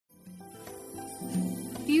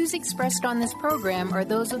views expressed on this program are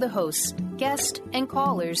those of the hosts, guests, and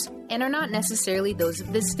callers, and are not necessarily those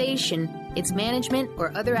of this station, its management,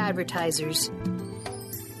 or other advertisers.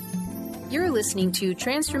 You're listening to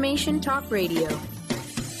Transformation Talk Radio.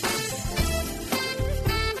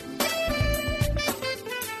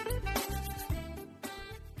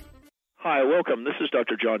 Hi, welcome. This is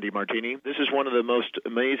Dr. John DeMartini. This is one of the most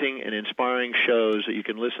amazing and inspiring shows that you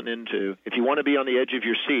can listen into. If you want to be on the edge of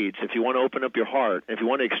your seats, if you want to open up your heart, if you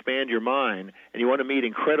want to expand your mind, and you want to meet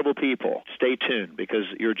incredible people, stay tuned because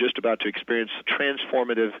you're just about to experience a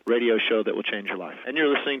transformative radio show that will change your life. And you're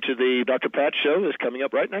listening to the Dr. Pat Show that's coming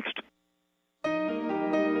up right next.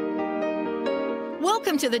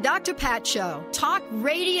 Welcome to the Dr. Pat Show. Talk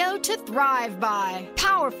radio to thrive by.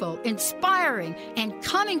 Powerful, inspiring, and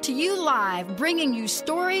coming to you live, bringing you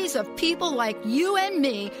stories of people like you and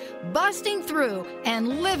me busting through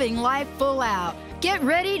and living life full out. Get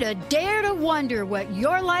ready to dare to wonder what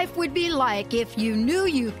your life would be like if you knew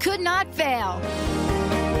you could not fail.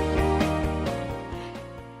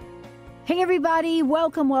 Hey, everybody.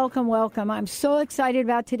 Welcome, welcome, welcome. I'm so excited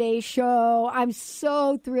about today's show. I'm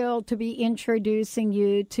so thrilled to be introducing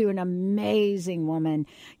you to an amazing woman.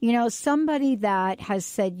 You know, somebody that has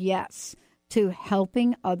said yes to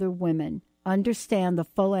helping other women understand the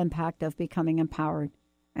full impact of becoming empowered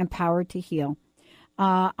to heal.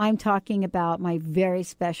 I'm talking about my very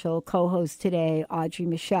special co-host today, Audrey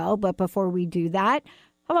Michel. But before we do that,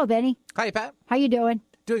 hello, Benny. Hi, Pat. How you doing?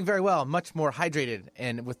 Doing very well. Much more hydrated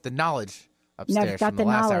and with the knowledge upstairs got from the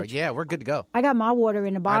last knowledge. hour. Yeah, we're good to go. I got my water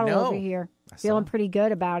in a bottle over here. Feeling pretty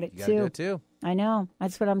good about it, you too. You got to do it, too. I know.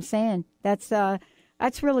 That's what I'm saying. That's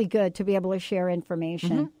really good to be able to share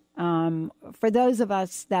information. Mm-hmm. For those of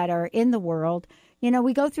us that are in the world, you know,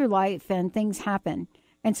 we go through life and things happen.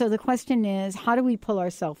 And so the question is, how do we pull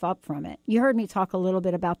ourselves up from it? You heard me talk a little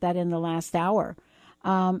bit about that in the last hour.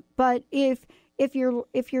 But if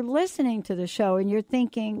you're listening to the show and you're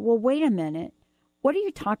thinking, well, wait a minute, what are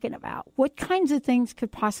you talking about? What kinds of things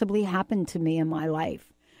could possibly happen to me in my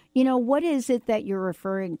life? You know, what is it that you're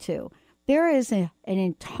referring to? There is an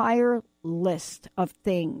entire list of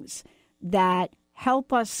things that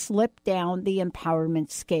help us slip down the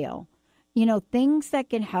empowerment scale. You know, things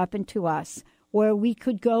that can happen to us where we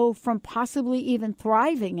could go from possibly even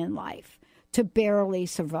thriving in life to barely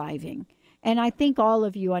surviving. And I think all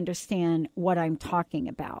of you understand what I'm talking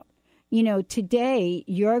about. You know, today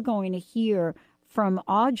you're going to hear from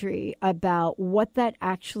Audrey about what that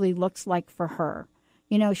actually looks like for her.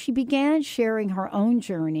 You know, she began sharing her own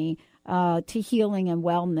journey to healing and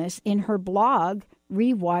wellness in her blog,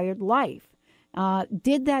 Rewired Life.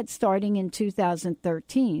 Did that starting in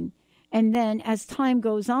 2013. And then as time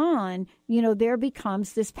goes on, you know, there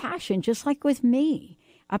becomes this passion, just like with me,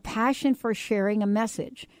 a passion for sharing a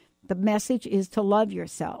message. The message is to love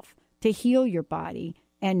yourself, to heal your body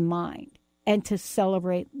and mind, and to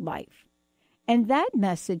celebrate life. And that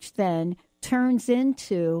message then turns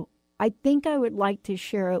into, I think I would like to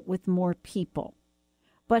share it with more people.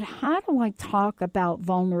 But how do I talk about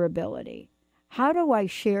vulnerability? How do I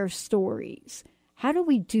share stories? How do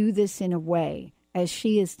we do this in a way, as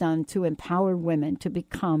she has done, to empower women to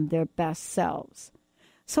become their best selves?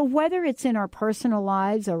 So whether it's in our personal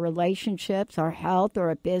lives, our relationships, our health, or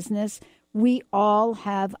a business, we all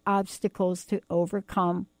have obstacles to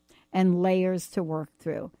overcome and layers to work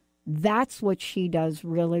through. That's what she does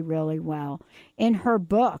really, really well. In her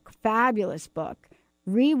book, fabulous book,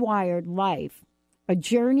 Rewired Life, A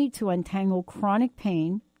Journey to Untangle Chronic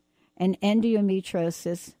Pain and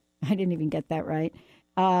Endometriosis, I didn't even get that right,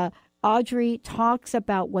 Audrey talks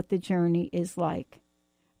about what the journey is like.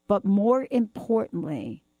 But more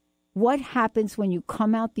importantly, what happens when you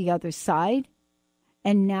come out the other side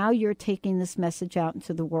and now you're taking this message out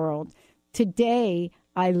into the world. Today,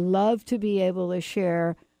 I love to be able to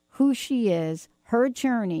share who she is, her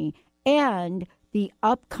journey, and the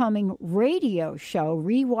upcoming radio show,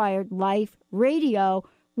 Rewired Life Radio,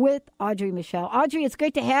 with Audrey Michel. Audrey, it's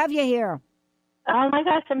great to have you here. Oh my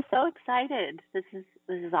gosh, I'm so excited. This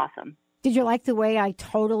is awesome. Did you like the way I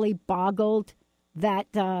totally boggled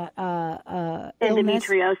that endometriosis?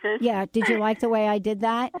 Illness? Yeah, did you like the way I did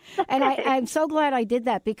that? And I'm so glad I did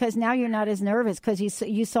that because now you're not as nervous because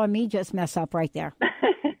you saw me just mess up right there.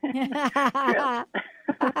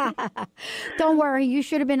 Don't worry, you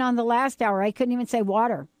should have been on the last hour. I couldn't even say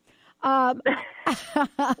water. But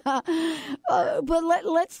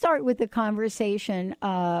let's start with the conversation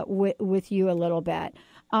with you a little bit.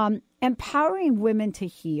 Empowering women to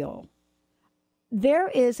heal. There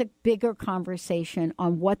is a bigger conversation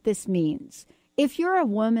on what this means. If you're a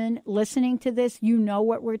woman listening to this, you know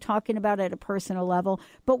what we're talking about at a personal level.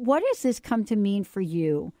 But what does this come to mean for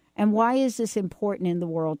you? And why is this important in the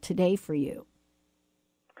world today for you?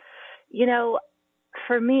 You know,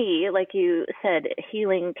 for me, like you said,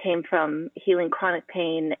 healing came from healing chronic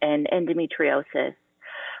pain and endometriosis,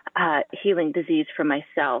 healing disease for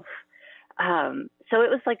myself. So it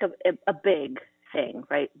was like a big thing,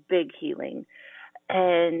 right? Big healing.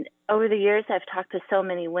 And over the years, I've talked to so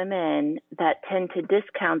many women that tend to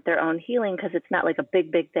discount their own healing because it's not like a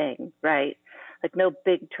big, big thing, right? Like no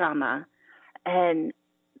big trauma. And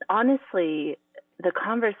honestly, the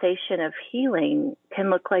conversation of healing can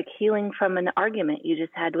look like healing from an argument you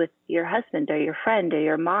just had with your husband or your friend or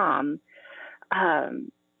your mom. And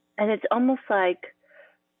it's almost like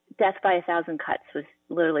Death by a Thousand Cuts was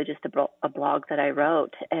literally just a blog that I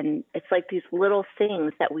wrote. And it's like these little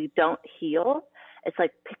things that we don't heal. It's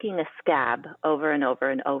like picking a scab over and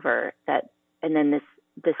over and over and then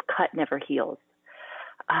this cut never heals.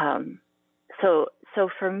 So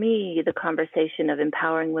for me, the conversation of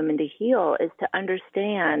empowering women to heal is to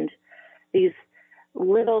understand these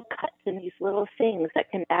little cuts and these little things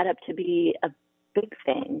that can add up to be a big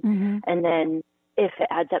thing. Mm-hmm. And then if it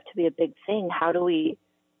adds up to be a big thing, how do we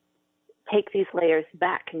take these layers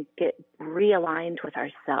back and get realigned with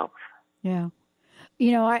ourselves? Yeah.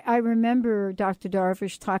 You know, I remember Dr.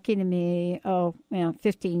 Darvish talking to me,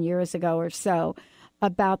 15 years ago or so,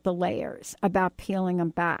 about the layers, about peeling them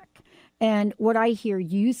back. And what I hear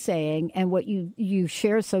you saying and what you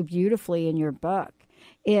share so beautifully in your book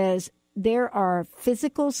is there are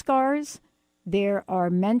physical scars, there are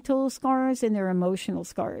mental scars, and there are emotional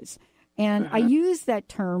scars. And I use that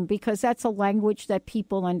term because that's a language that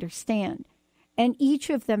people understand. And each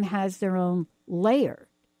of them has their own layer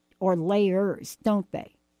or layers, don't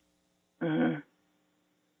they? Mm-hmm.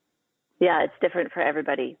 Yeah, it's different for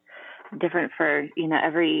everybody. Different for,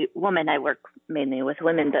 every woman. I work mainly with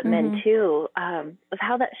women, but men too, of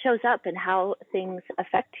how that shows up and how things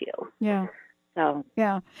affect you. Yeah. So.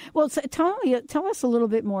 Yeah. Well, so tell us a little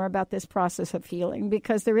bit more about this process of healing,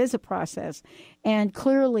 because there is a process. And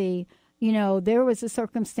clearly, there was a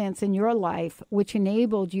circumstance in your life which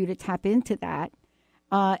enabled you to tap into that.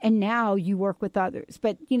 And now you work with others.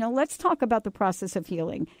 But, let's talk about the process of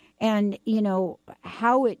healing and,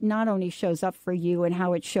 how it not only shows up for you and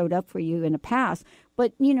how it showed up for you in the past,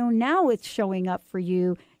 but, now it's showing up for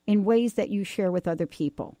you in ways that you share with other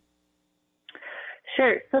people.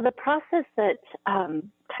 Sure. So the process that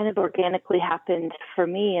kind of organically happened for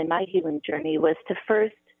me in my healing journey was to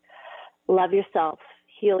first love yourself,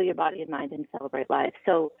 heal your body and mind, and celebrate life.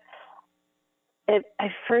 So I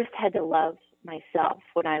first had to love myself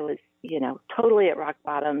when I was, totally at rock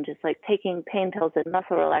bottom, just like taking pain pills and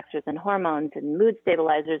muscle relaxers and hormones and mood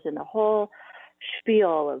stabilizers and the whole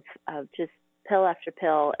spiel of just pill after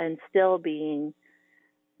pill, and still being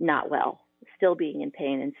not well, still being in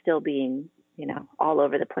pain, and still being, all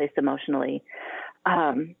over the place emotionally.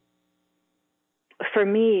 For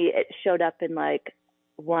me, it showed up in like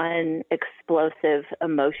one explosive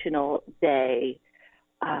emotional day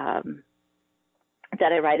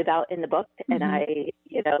that I write about in the book. And I,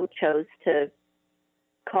 chose to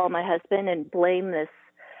call my husband and blame this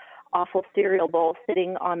awful cereal bowl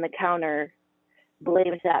sitting on the counter,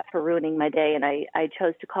 blamed that for ruining my day. And I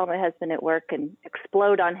chose to call my husband at work and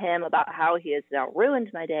explode on him about how he has now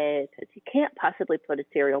ruined my day because he can't possibly put a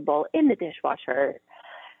cereal bowl in the dishwasher.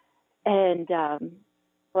 And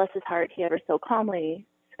bless his heart, he ever so calmly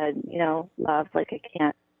said, love, like I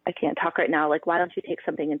can't talk right now. Like, why don't you take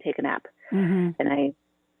something and take a nap? Mm-hmm. And I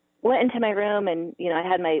went into my room and, I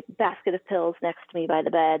had my basket of pills next to me by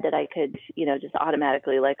the bed that I could, just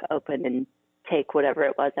automatically like open and take whatever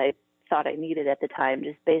it was I thought I needed at the time,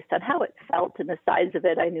 just based on how it felt and the size of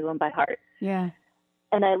it. I knew them by heart. Yeah.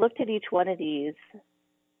 And I looked at each one of these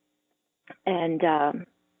and I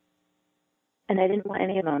didn't want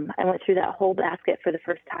any of them. I went through that whole basket for the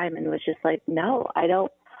first time and was just like, no, I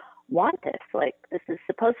don't want this. Like, this is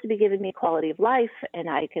supposed to be giving me quality of life, and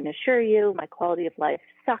I can assure you my quality of life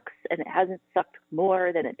sucks, and it hasn't sucked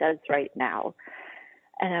more than it does right now.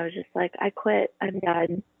 And I was just like, I quit. I'm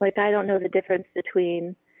done. Like, I don't know the difference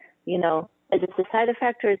between, is this a side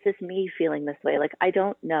effect or is this me feeling this way? Like, I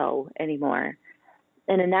don't know anymore.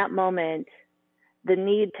 And in that moment, the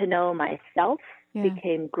need to know myself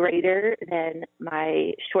became greater than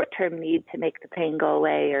my short-term need to make the pain go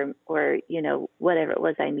away or whatever it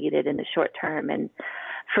was I needed in the short term. And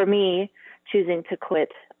for me, choosing to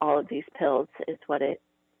quit all of these pills is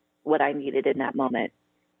what I needed in that moment.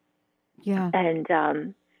 Yeah. And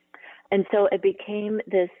so it became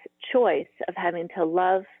this choice of having to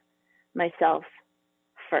love myself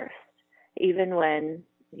first even when,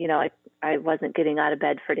 I wasn't getting out of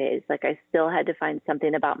bed for days. Like, I still had to find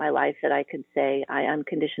something about my life that I could say I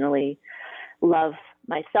unconditionally love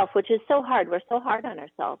myself, which is so hard. We're so hard on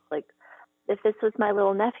ourselves. Like, if this was my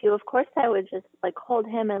little nephew, of course I would just like hold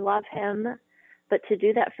him and love him. But to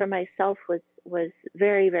do that for myself was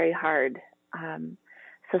very, very hard.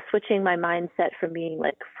 So switching my mindset from being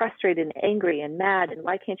like frustrated and angry and mad and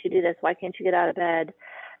why can't you do this? Why can't you get out of bed?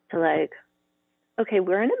 To like, okay,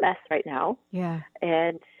 we're in a mess right now. Yeah.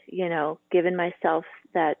 And, giving myself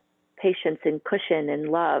that patience and cushion and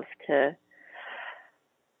love to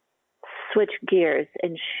switch gears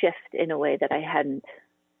and shift in a way that I hadn't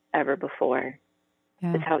ever before.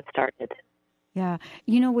 Yeah. That's how it started. Yeah.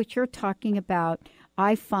 What you're talking about,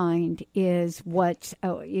 I find, is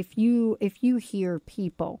if you hear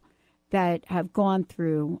people that have gone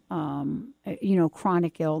through,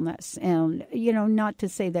 chronic illness, and, not to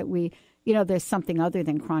say that there's something other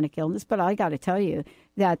than chronic illness, but I got to tell you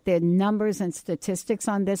that the numbers and statistics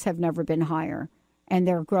on this have never been higher, and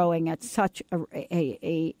they're growing at such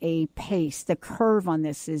a pace. The curve on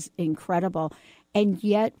this is incredible, and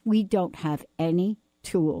yet we don't have any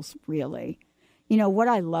tools, really. What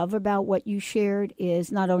I love about what you shared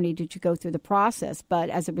is not only did you go through the process, but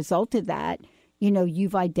as a result of that,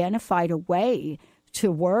 you've identified a way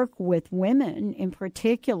to work with women in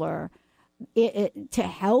particular to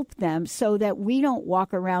help them so that we don't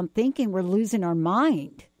walk around thinking we're losing our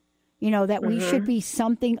mind, that we should be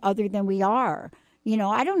something other than we are.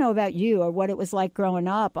 I don't know about you or what it was like growing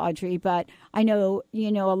up, Audrey, but I know,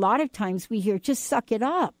 a lot of times we hear, just suck it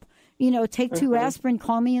up, take 2 aspirin,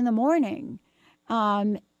 call me in the morning.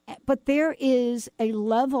 But there is a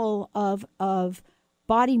level of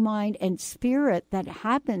body, mind, and spirit that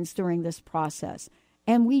happens during this process.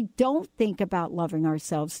 And we don't think about loving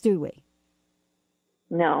ourselves, do we?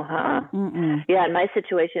 No, huh? Mm-mm. Yeah, in my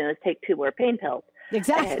situation, it was take 2 more pain pills.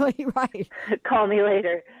 Exactly, right. Call me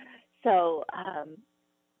later. So,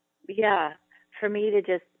 for me to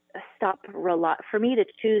just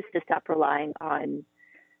choose to stop relying on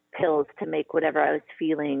pills to make whatever I was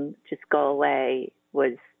feeling just go away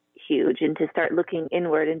was huge. And to start looking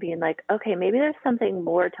inward and being like, okay, maybe there's something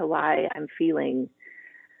more to why I'm feeling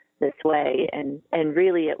this way. And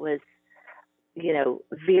really it was,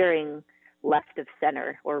 veering left of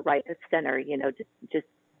center or right of center, just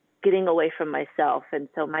getting away from myself. And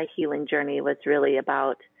so my healing journey was really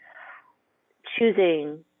about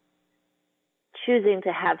choosing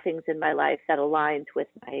to have things in my life that aligned with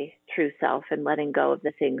my true self and letting go of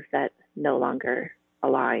the things that no longer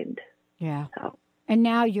aligned. Yeah. So. And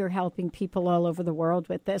now you're helping people all over the world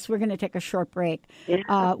with this. We're going to take a short break.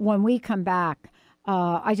 Yeah. When we come back,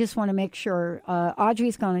 I just want to make sure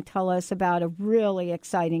Audrey's going to tell us about a really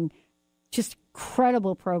exciting, just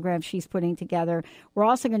incredible program she's putting together. We're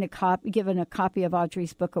also going to give a copy of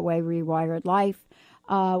Audrey's book away, Rewired Life.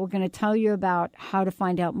 We're going to tell you about how to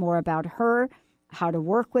find out more about her, how to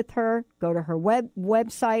work with her, go to her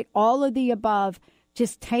website, all of the above.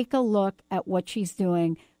 Just take a look at what she's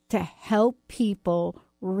doing to help people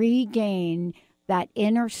regain that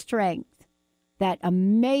inner strength, that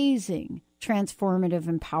amazing transformative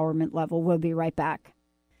empowerment level. We'll be right back.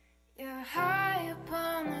 You're high up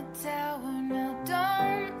on the tower, now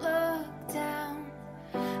don't look down.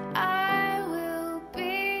 I will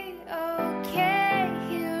be okay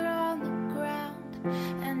here on the ground,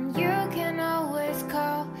 and you can always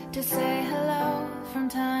call to say hello from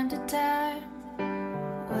time to time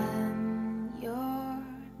when you're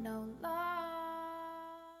no longer.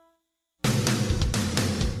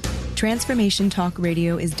 Transformation Talk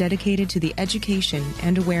Radio is dedicated to the education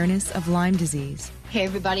and awareness of Lyme disease. Hey,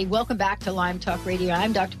 everybody. Welcome back to Lyme Talk Radio.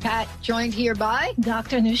 I'm Dr. Pat, joined here by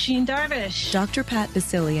Dr. Nusheen Darvish. Dr. Pat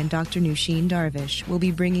Basili and Dr. Nusheen Darvish will be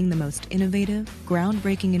bringing the most innovative,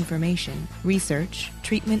 groundbreaking information, research,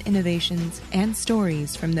 treatment innovations, and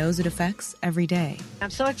stories from those it affects every day. I'm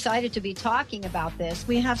so excited to be talking about this.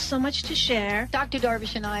 We have so much to share. Dr.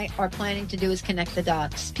 Darvish and I are planning to do is connect the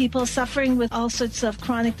dots. People suffering with all sorts of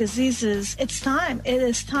chronic diseases, it's time. It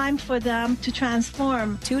is time for them to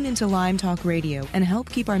transform. Tune into Lyme Talk Radio and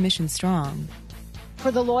help keep our mission strong.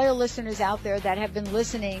 For the loyal listeners out there that have been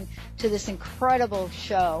listening to this incredible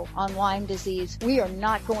show on Lyme disease, we are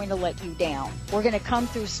not going to let you down. We're going to come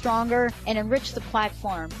through stronger and enrich the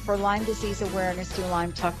platform for Lyme disease awareness through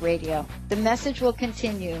Lyme Talk Radio. The message will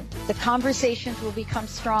continue, the conversations will become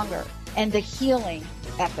stronger, and the healing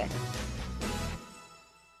epic.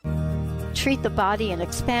 Treat the body and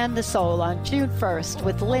expand the soul on June 1st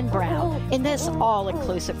with Lynn Brown. In this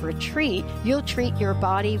all-inclusive retreat, you'll treat your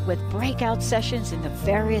body with breakout sessions in the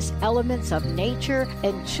various elements of nature.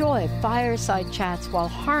 Enjoy fireside chats while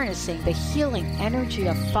harnessing the healing energy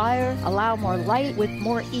of fire. Allow more light with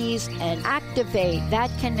more ease and activate that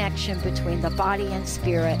connection between the body and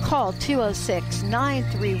spirit. Call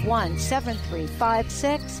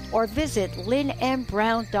 206-931-7356 or visit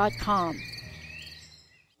lynnmbrown.com.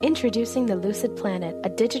 Introducing the Lucid Planet, a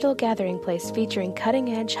digital gathering place featuring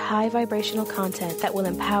cutting-edge, high-vibrational content that will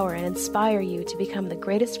empower and inspire you to become the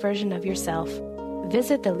greatest version of yourself.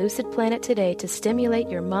 Visit the Lucid Planet today to stimulate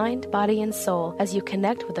your mind, body, and soul as you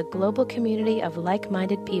connect with a global community of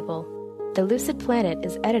like-minded people. The Lucid Planet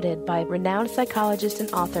is edited by renowned psychologist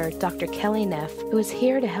and author Dr. Kelly Neff, who is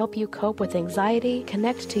here to help you cope with anxiety,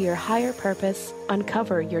 connect to your higher purpose,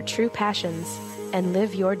 uncover your true passions, and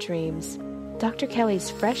live your dreams. Dr.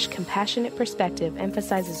 Kelly's fresh, compassionate perspective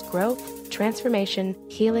emphasizes growth, transformation,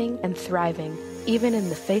 healing, and thriving, even in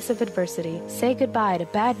the face of adversity. Say goodbye to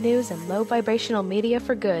bad news and low vibrational media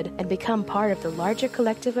for good and become part of the larger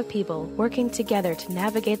collective of people working together to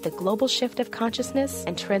navigate the global shift of consciousness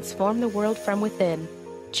and transform the world from within.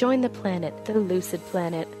 Join the planet, the Lucid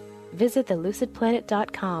Planet. Visit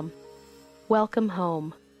thelucidplanet.com. Welcome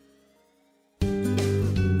home.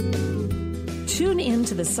 Tune in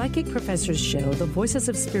to the Psychic Professors Show, The Voices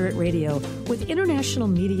of Spirit Radio, with international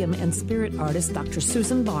medium and spirit artist Dr.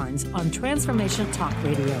 Susan Barnes on Transformation Talk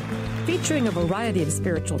Radio, featuring a variety of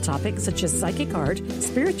spiritual topics such as psychic art,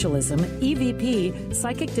 spiritualism, EVP,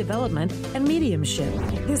 psychic development, and mediumship.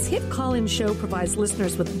 This hit call-in show provides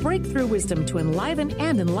listeners with breakthrough wisdom to enliven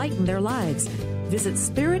and enlighten their lives. Visit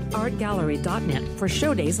spiritartgallery.net for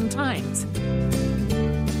show days and times.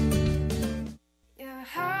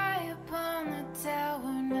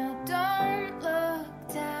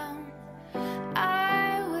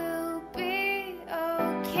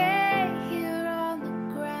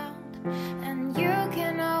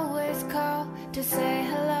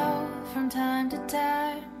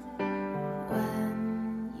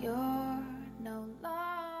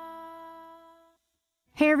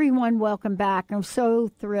 Hey everyone, welcome back. I'm so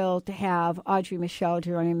thrilled to have Audrey Michel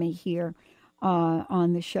joining me here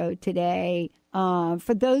on the show today.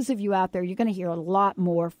 For those of you out there, you're going to hear a lot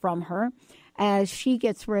more from her as she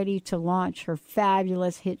gets ready to launch her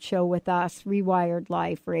fabulous hit show with us, Rewired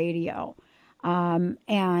Life Radio.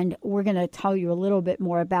 And we're going to tell you a little bit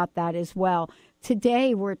more about that as well.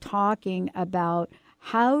 Today we're talking about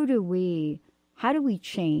how do we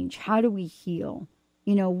change? How do we heal?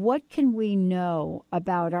 You know, what can we know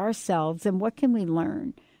about ourselves and what can we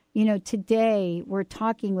learn? You know, today we're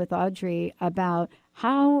talking with Audrey about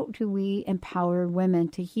how do we empower women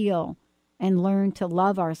to heal and learn to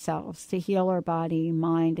love ourselves, to heal our body,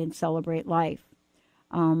 mind, and celebrate life.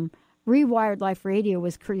 Rewired Life Radio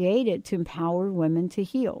was created to empower women to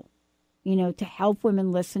heal, you know, to help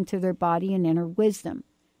women listen to their body and inner wisdom.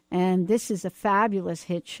 And this is a fabulous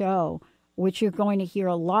hit show, which you're going to hear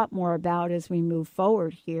a lot more about as we move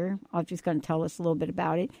forward here. Audrey's going to tell us a little bit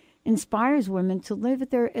about it. Inspires women to live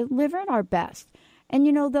at our best. And,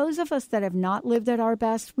 you know, those of us that have not lived at our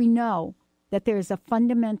best, we know that there is a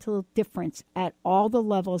fundamental difference at all the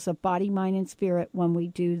levels of body, mind, and spirit when we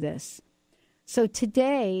do this. So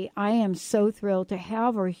today, I am so thrilled to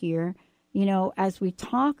have her here, you know, as we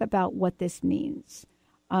talk about what this means.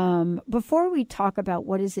 Before we talk about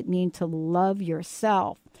what does it mean to love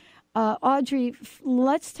yourself, Audrey,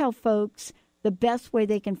 let's tell folks the best way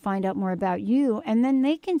they can find out more about you, and then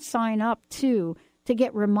they can sign up, too, to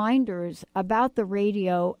get reminders about the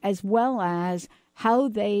radio as well as how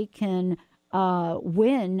they can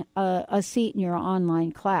win a seat in your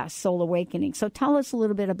online class, Soul Awakening. So tell us a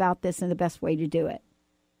little bit about this and the best way to do it.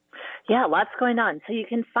 Yeah, lots going on. So you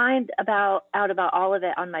can find out about all of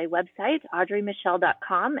it on my website,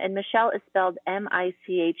 audreymichel.com, and Michelle is spelled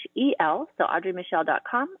Michel, so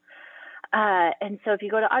audreymichel.com. And so if you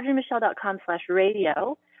go to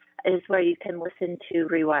audreymichel.com/radio is where you can listen to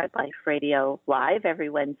Rewired Life Radio live every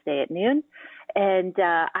Wednesday at noon. And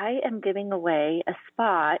I am giving away a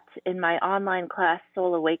spot in my online class,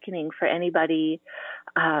 Soul Awakening, for anybody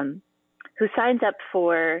who signs up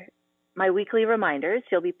for my weekly reminders.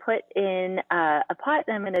 You'll be put in a pot,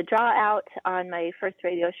 and I'm going to draw out on my first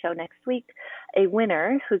radio show next week a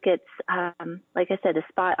winner who gets, like I said, a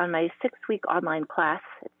spot on my 6-week online class.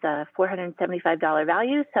 It's a $475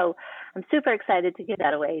 value, so I'm super excited to give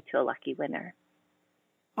that away to a lucky winner.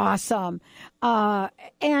 Awesome.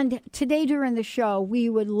 And today during the show, we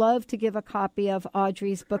would love to give a copy of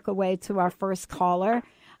Audrey's book away to our first caller,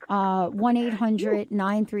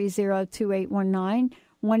 1-800-930-2819.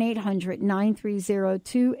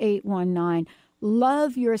 1-800-930-2819.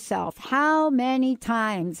 Love yourself. How many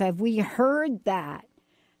times have we heard that?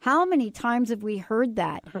 How many times have we heard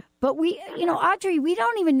that? But we, Audrey, we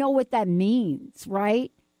don't even know what that means,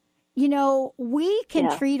 right? We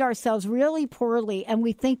can treat ourselves really poorly and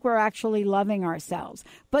we think we're actually loving ourselves.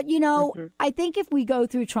 But, I think if we go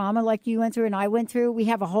through trauma like you went through and I went through, we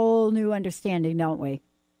have a whole new understanding, don't we?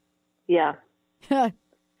 Yeah.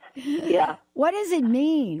 Yeah. What does it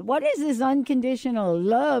mean? What is this unconditional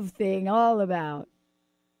love thing all about?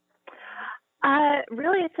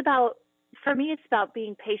 Really, for me, it's about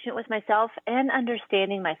being patient with myself and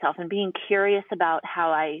understanding myself and being curious about how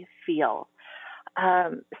I feel.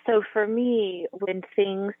 So for me, when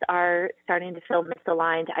things are starting to feel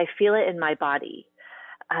misaligned, I feel it in my body.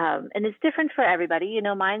 And it's different for everybody.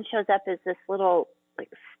 Mine shows up as this little,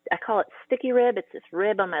 I call it sticky rib. It's this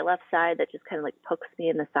rib on my left side that just kind of pokes me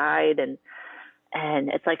in the side, and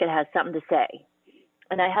it's like it has something to say.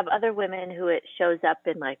 And I have other women who it shows up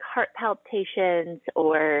in heart palpitations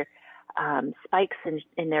or spikes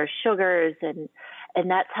in their sugars, and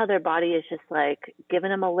that's how their body is just giving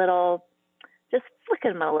them just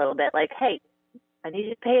flicking them a little bit, hey, I need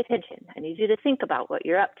you to pay attention. I need you to think about what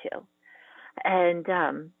you're up to. And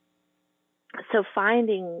so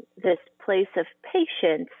finding this place of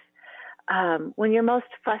patience when you're most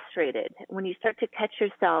frustrated, when you start to catch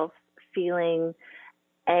yourself feeling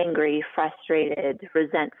angry, frustrated,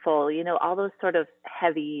 resentful, all those sort of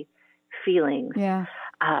heavy feelings. Yeah.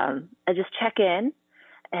 I just check in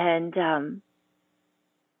and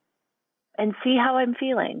see how I'm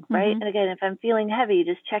feeling, right? And again, if I'm feeling heavy,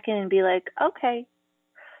 just check in and be okay,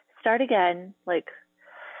 start again,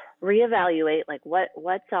 reevaluate,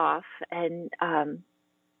 what's off, and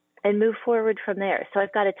move forward from there. So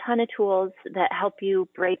I've got a ton of tools that help you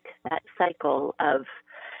break that cycle of,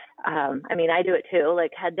 I do it too,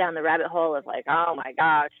 head down the rabbit hole of oh my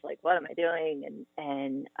gosh, what am I doing?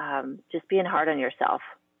 And just being hard on yourself.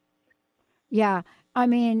 Yeah.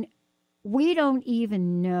 We don't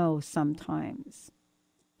even know sometimes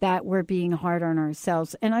that we're being hard on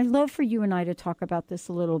ourselves. And I'd love for you and I to talk about this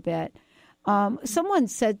a little bit. Someone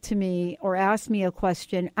said to me or asked me a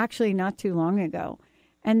question actually not too long ago.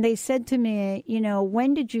 And they said to me,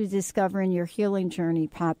 when did you discover in your healing journey,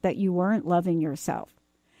 Pat, that you weren't loving yourself?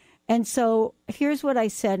 And so here's what I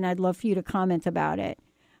said, and I'd love for you to comment about it.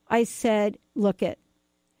 I said, look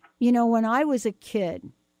when I was a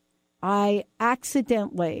kid, I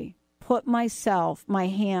accidentally put my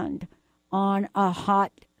hand on a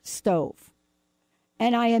hot stove,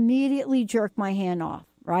 and I immediately jerked my hand off,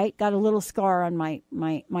 right? Got a little scar on my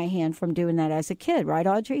hand from doing that as a kid, right,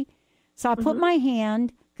 Audrey? So I put my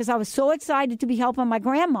hand, because I was so excited to be helping my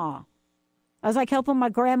grandma. I was helping my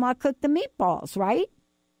grandma cook the meatballs, right?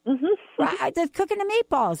 Right, I was cooking the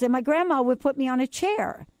meatballs, and my grandma would put me on a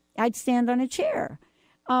chair. I'd stand on a chair.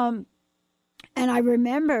 And I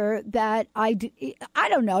remember that I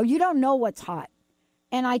don't know. You don't know what's hot.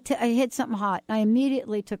 And I hit something hot. I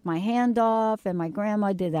immediately took my hand off, and my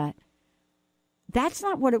grandma did that. That's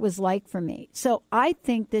not what it was like for me. So I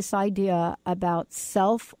think this idea about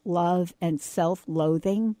self-love and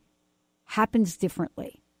self-loathing happens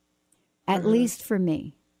differently, at least for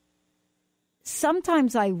me.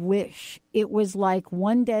 Sometimes I wish it was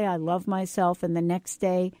one day I love myself, and the next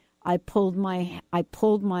day I pulled my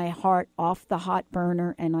heart off the hot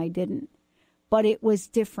burner, and I didn't. But it was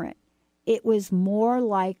different. It was more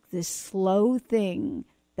like this slow thing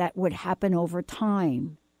that would happen over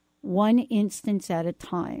time, one instance at a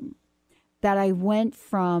time, that I went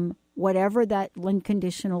from whatever that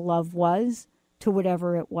unconditional love was to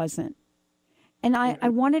whatever it wasn't. And I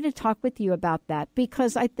wanted to talk with you about that,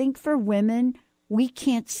 because I think for women, we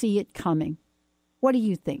can't see it coming. What do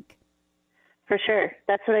you think? For sure.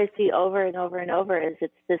 That's what I see over and over and over, is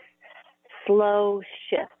it's this slow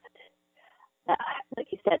shift that,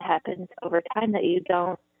 like you said, happens over time that you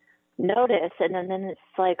don't notice. And then it's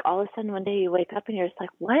all of a sudden one day you wake up and you're just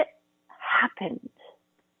what happened?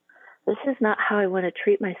 This is not how I want to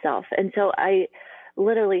treat myself. And so I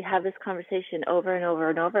literally have this conversation over and over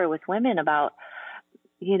and over with women about,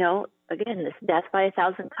 again, this death by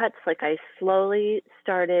 1,000 cuts. I slowly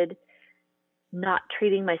started not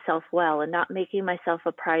treating myself well and not making myself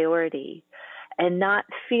a priority, and not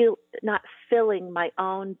filling my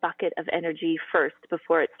own bucket of energy first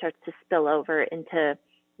before it starts to spill over into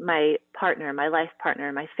my partner, my life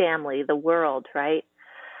partner, my family, the world, right?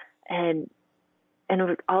 And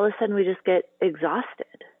all of a sudden we just get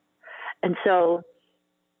exhausted. And so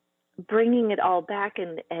bringing it all back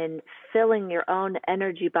and filling your own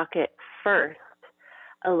energy bucket first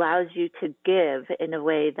allows you to give in a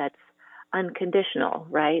way that's unconditional,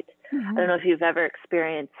 right? Mm-hmm. I don't know if you've ever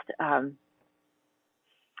experienced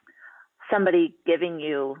somebody giving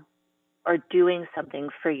you or doing something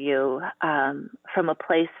for you from a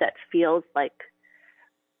place that feels like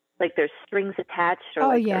there's strings attached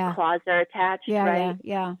or their claws are attached, right?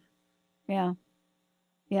 Yeah.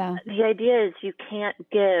 The idea is you can't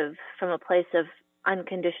give from a place of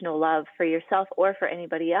unconditional love for yourself or for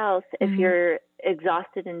anybody else if you're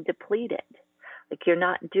exhausted and depleted. Like you're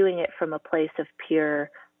not doing it from a place of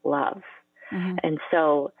pure love. And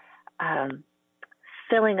so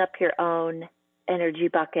filling up your own energy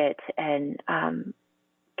bucket and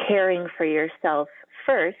caring for yourself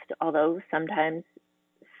first, although sometimes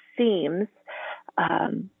seems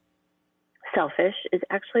selfish, is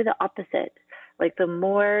actually the opposite. Like the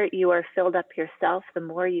more you are filled up yourself, the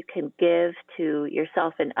more you can give to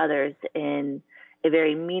yourself and others in a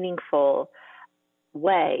very meaningful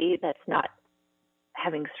way that's not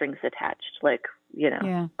having strings attached. Like,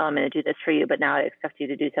 oh, I'm going to do this for you, but now I expect you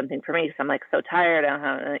to do something for me because I'm like so tired.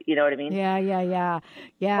 You know what I mean? Yeah.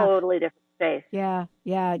 Totally different space. Yeah.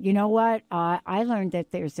 You know what? I learned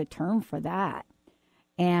that there's a term for that.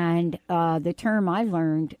 And the term I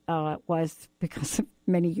learned was because of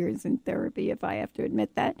many years in therapy, if I have to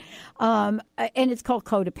admit that. And it's called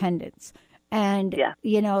codependence. And,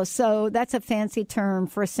 so that's a fancy term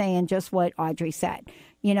for saying just what Audrey said.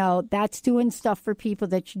 That's doing stuff for people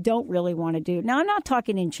that you don't really want to do. Now, I'm not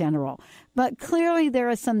talking in general, but clearly there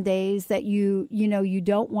are some days that you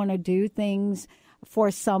don't want to do things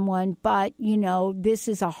for someone, but, this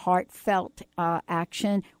is a heartfelt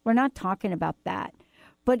action. We're not talking about that.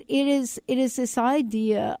 But it is this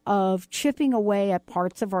idea of chipping away at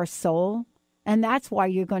parts of our soul. And that's why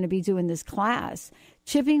you're going to be doing this class,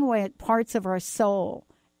 chipping away at parts of our soul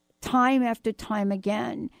time after time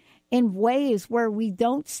again in ways where we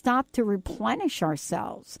don't stop to replenish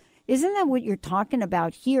ourselves. Isn't that what you're talking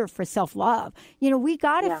about here for self-love? We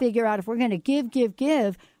got to figure out if we're going to give,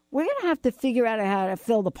 we're going to have to figure out how to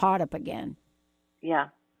fill the pot up again. Yeah.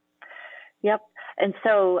 Yep. And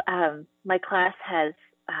so my class has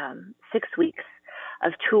 6 weeks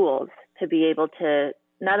of tools to be able to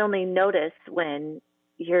not only notice when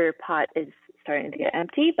your pot is starting to get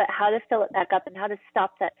empty, but how to fill it back up and how to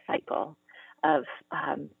stop that cycle of,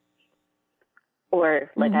 or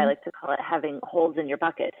like I like to call it, having holes in your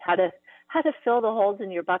bucket. How to fill the holes in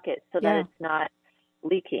your bucket so that it's not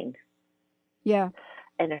leaking. Yeah.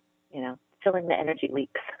 And filling the energy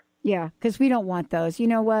leaks. Yeah, because we don't want those. You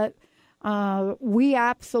know what? We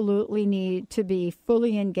absolutely need to be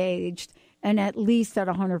fully engaged and at least at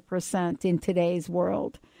 100% in today's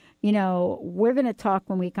world. We're going to talk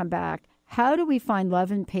when we come back. How do we find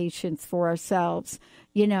love and patience for ourselves,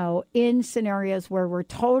 in scenarios where we're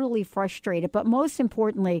totally frustrated? But most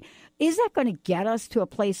importantly, is that going to get us to a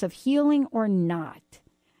place of healing or not?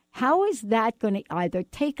 How is that going to either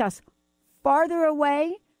take us farther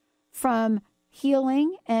away from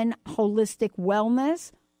healing and holistic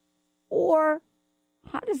wellness, or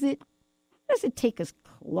how does it take us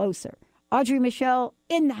closer? Audrey Michel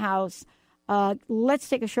in the house. Let's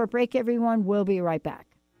take a short break, everyone. We'll be right back.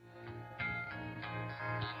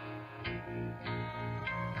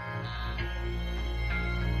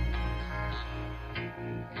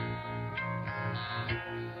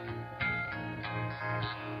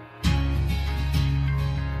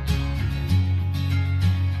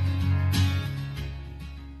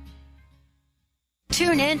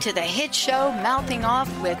 Tune in to the hit show Mouthing Off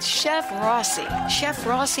with Chef Rossi. Chef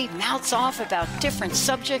Rossi mouths off about different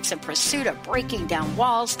subjects in pursuit of breaking down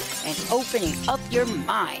walls and opening up your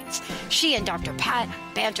minds. She and Dr. Pat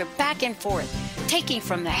banter back and forth, taking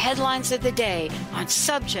from the headlines of the day on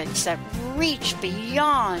subjects that reach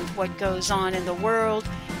beyond what goes on in the world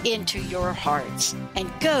into your hearts.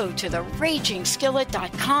 And go to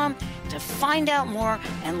theragingskillet.com to find out more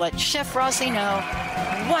and let Chef Rossi know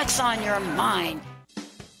what's on your mind.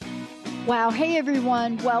 Wow. Hey,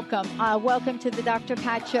 everyone. Welcome. Welcome to the Dr.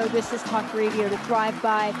 Pat Show. This is Talk Radio to Thrive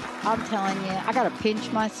By. I'm telling you, I got to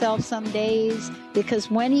pinch myself some days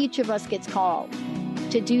because when each of us gets called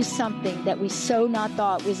to do something that we so not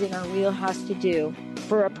thought was in our wheelhouse to do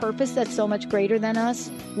for a purpose that's so much greater than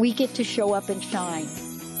us, we get to show up and shine.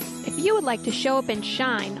 If you would like to show up and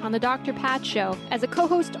shine on the Dr. Pat Show as a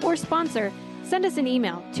co-host or sponsor, send us an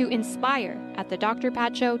email to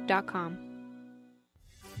inspire@thedrpatshow.com.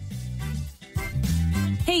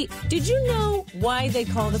 Hey, did you know why they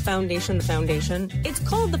call the foundation the foundation? It's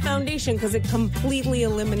called the foundation because it completely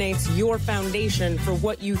eliminates your foundation for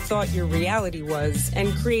what you thought your reality was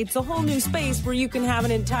and creates a whole new space where you can have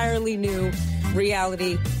an entirely new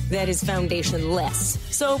reality that is foundationless.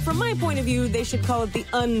 So from my point of view, they should call it the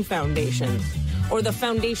unfoundation or the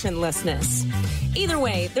foundationlessness. Either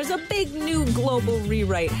way, there's a big new global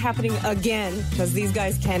rewrite happening again because these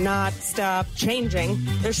guys cannot stop changing.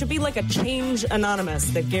 There should be like a Change Anonymous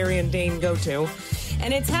that Gary and Dane go to.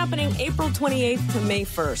 And it's happening April 28th to May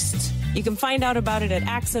 1st. You can find out about it at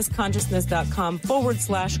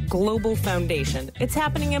accessconsciousness.com/global foundation. It's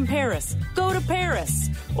happening in Paris. Go to Paris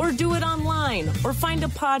or do it online or find a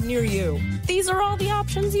pod near you. These are all the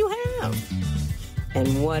options you have.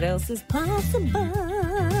 And what else is possible?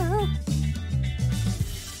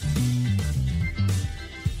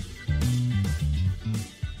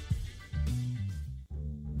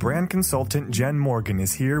 Brand consultant Jen Morgan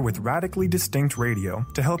is here with Radically Distinct Radio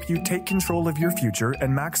to help you take control of your future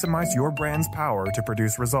and maximize your brand's power to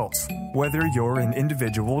produce results. Whether you're an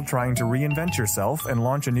individual trying to reinvent yourself and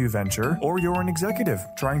launch a new venture, or you're an executive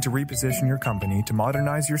trying to reposition your company to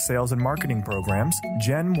modernize your sales and marketing programs,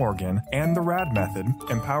 Jen Morgan and the RAD Method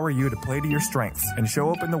empower you to play to your strengths and show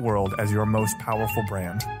up in the world as your most powerful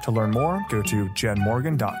brand. To learn more, go to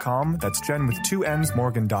jenmorgan.com. That's Jen with 2 N's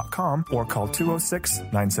Morgan.com, or call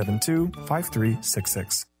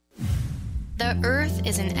 206-972-5366. The Earth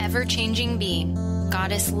is an ever-changing being.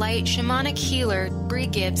 Goddess Light Shamanic Healer Bree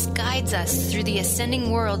Gibbs guides us through the ascending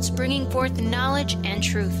worlds, bringing forth knowledge and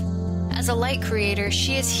truth. As a light creator,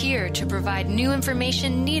 she is here to provide new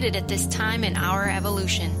information needed at this time in our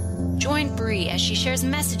evolution. Join Bree as she shares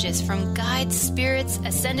messages from guides, spirits,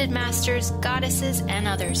 ascended masters, goddesses, and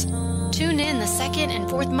others. Tune in the second and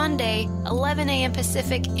fourth Monday, 11 a.m.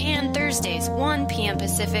 Pacific, and Thursdays, 1 p.m.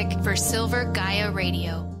 Pacific for Silver Gaia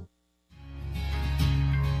Radio.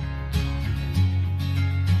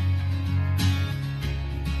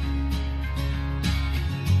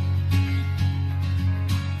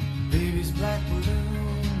 Baby's black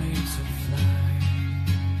balloon makes her fly.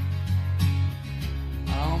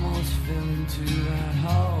 I almost fell into that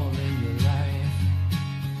hole in your life.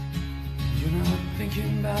 You're not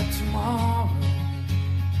thinking about tomorrow,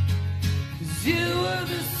 'cause you were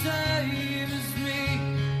the same as me,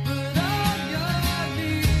 but on your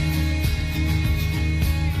knees.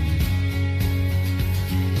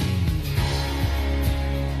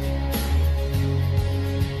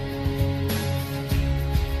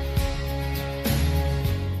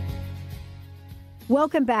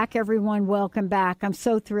 Welcome back, everyone. Welcome back. I'm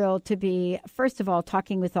so thrilled to be, first of all,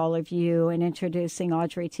 talking with all of you and introducing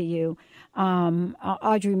Audrey to you.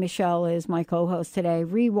 Audrey Michel is my co-host today.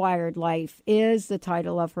 Rewired Life is the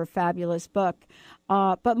title of her fabulous book.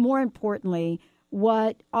 But more importantly,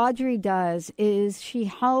 what Audrey does is she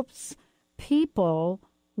helps people,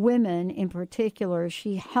 women in particular,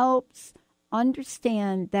 she helps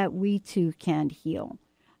understand that we too can heal.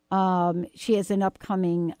 She has an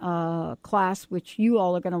upcoming class, which you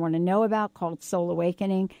all are going to want to know about, called Soul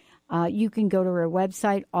Awakening. You can go to her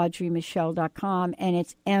website, audreymichel.com, and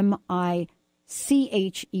it's MICHEL.com.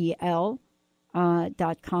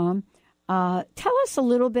 Tell us a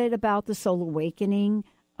little bit about the Soul Awakening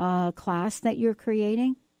class that you're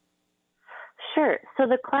creating. Sure. So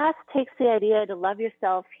the class takes the idea to love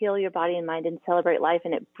yourself, heal your body and mind, and celebrate life,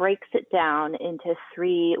 and it breaks it down into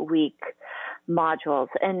 3-week modules.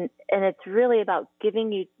 And it's really about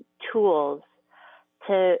giving you tools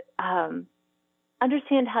to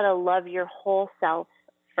understand how to love your whole self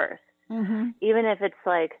first. Mm-hmm. Even if it's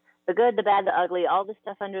like the good, the bad, the ugly, all the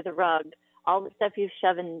stuff under the rug, all the stuff you've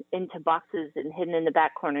shoved into boxes and hidden in the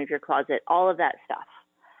back corner of your closet, all of that stuff.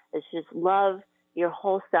 It's just love your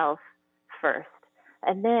whole self first.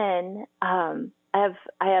 And then I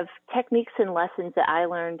have techniques and lessons that I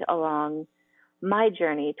learned along my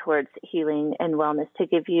journey towards healing and wellness to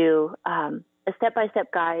give you a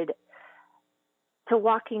step-by-step guide to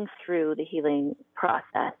walking through the healing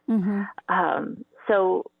process. Mm-hmm.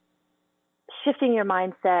 So shifting your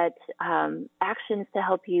mindset, actions to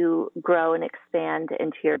help you grow and expand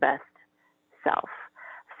into your best self.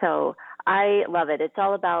 So I love it. It's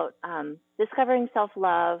all about discovering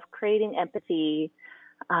self-love, creating empathy,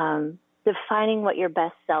 defining what your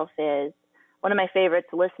best self is. One of my favorites,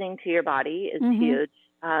 listening to your body, is mm-hmm. huge,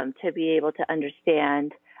 to be able to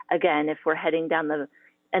understand, again, if we're heading down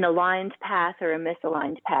an aligned path or a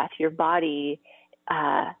misaligned path, your body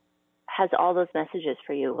has all those messages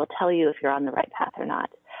for you. It will tell you if you're on the right path or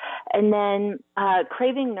not. And then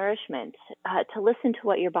craving nourishment, to listen to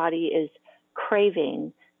what your body is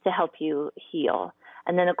craving to help you heal.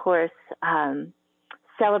 And then, of course,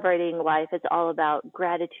 celebrating life is all about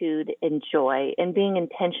gratitude and joy, and being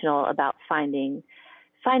intentional about finding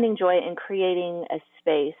joy and creating a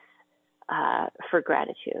space for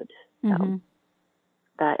gratitude. Mm-hmm. So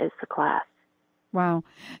that is the class. Wow.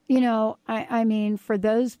 You know, I mean, for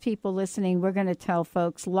those people listening, we're going to tell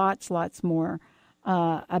folks lots more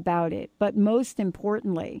about it. But most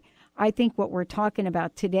importantly, I think what we're talking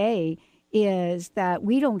about today is that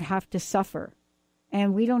we don't have to suffer,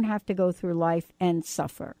 and we don't have to go through life and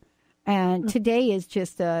suffer. And today is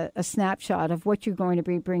just a snapshot of what you're going to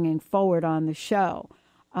be bringing forward on the show.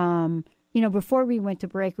 You know, before we went to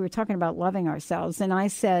break, we were talking about loving ourselves. And I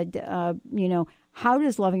said, you know, how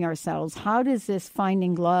does loving ourselves, how does this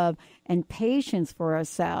finding love and patience for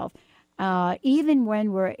ourselves, even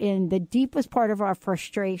when we're in the deepest part of our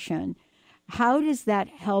frustration, how does that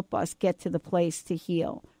help us get to the place to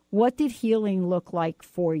heal? What did healing look like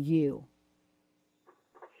for you?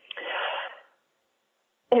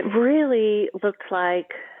 It really looked like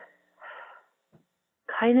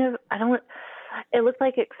it looked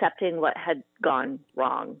like accepting what had gone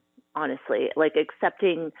wrong, honestly, like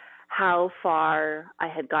accepting how far I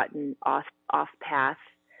had gotten off path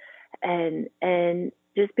and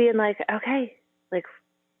just being like, okay, like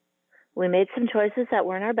we made some choices that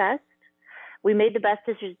weren't our best. We made the best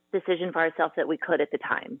decision for ourselves that we could at the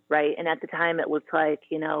time, right? And at the time it looked like,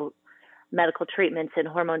 you know, medical treatments and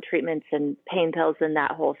hormone treatments and pain pills and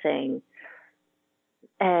that whole thing.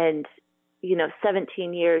 And, you know,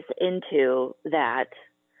 17 years into that,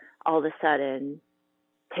 all of a sudden,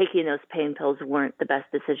 taking those pain pills weren't the best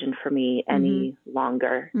decision for me any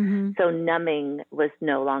longer. Mm-hmm. So numbing was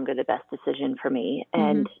no longer the best decision for me.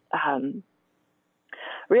 And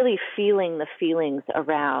really feeling the feelings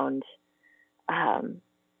around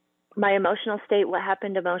my emotional state, what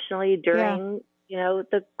happened emotionally during you know,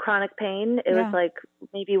 the chronic pain. It was like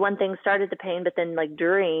maybe one thing started the pain, but then like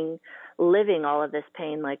during living all of this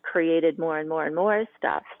pain, like created more and more and more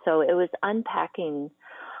stuff. So it was unpacking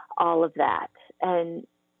all of that and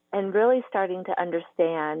really starting to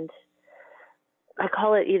understand, I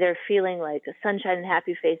call it either feeling like sunshine and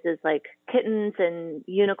happy faces, like kittens and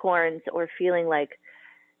unicorns, or feeling like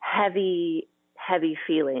heavy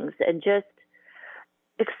feelings, and just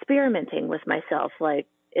experimenting with myself. Like,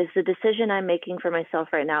 is the decision I'm making for myself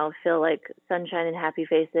right now feel like sunshine and happy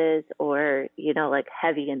faces, or, you know, like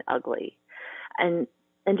heavy and ugly? And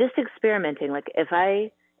just experimenting, like if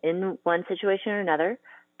I, in one situation or another,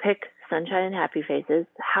 pick sunshine and happy faces,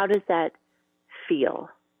 how does that feel?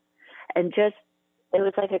 And just, it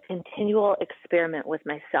was like a continual experiment with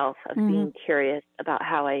myself of being curious about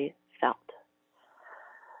how I felt.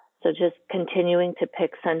 So just continuing to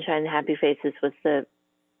pick sunshine and happy faces was the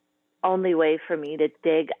only way for me to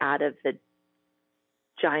dig out of the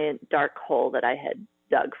giant dark hole that I had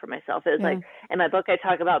dug for myself. It was like, in my book, I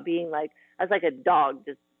talk about being like, I was like a dog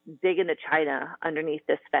just digging the china underneath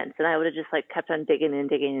this fence. And I would have just like kept on digging and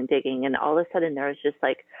digging and digging. And all of a sudden there was just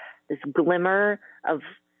like this glimmer of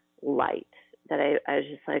light that I was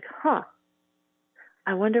just like,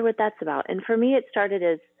 I wonder what that's about. And for me, it started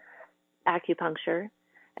as acupuncture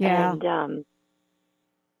and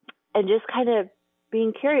just kind of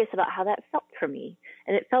being curious about how that felt for me.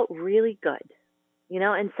 And it felt really good, you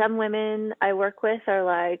know, and some women I work with are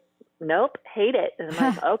like, nope, hate it. And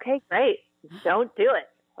I'm like, okay, great. Don't do it.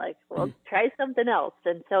 Like, well, try something else.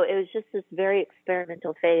 And so it was just this very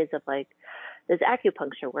experimental phase of like, does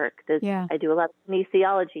acupuncture work? I do a lot of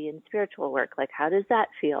kinesiology and spiritual work. Like, how does that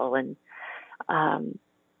feel? And,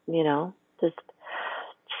 you know, just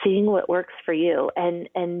seeing what works for you and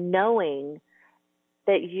knowing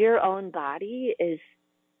that your own body is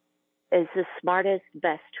the smartest,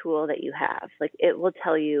 best tool that you have. Like, it will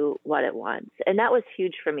tell you what it wants. And that was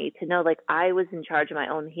huge for me to know, like, I was in charge of my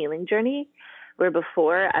own healing journey, where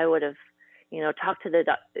before I would have, you know, talked to the,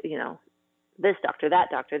 you know, this doctor, that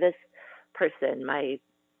doctor, this person, my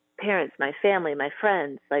parents, my family, my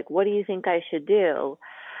friends, like, what do you think I should do?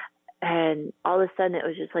 And all of a sudden it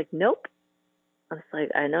was just like, nope. I was like,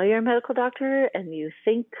 I know you're a medical doctor and you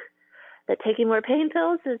think that taking more pain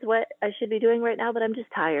pills is what I should be doing right now, but I'm just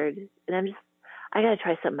tired. And I got to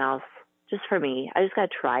try something else just for me. I just got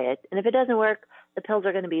to try it. And if it doesn't work, the pills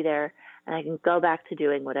are going to be there and I can go back to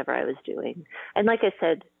doing whatever I was doing. And like I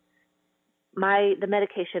said, the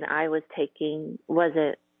medication I was taking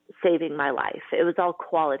wasn't saving my life. It was all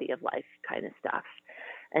quality of life kind of stuff.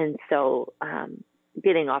 And so,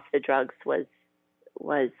 getting off the drugs was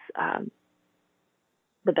the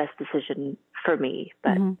best decision for me.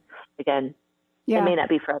 But again, it may not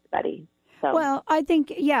be for everybody. So. Well, I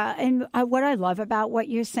think, and what I love about what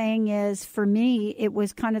you're saying is, for me, it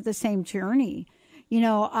was kind of the same journey. You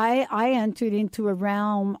know, I entered into a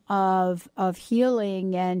realm of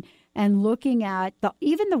healing and looking at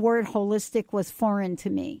even the word holistic was foreign to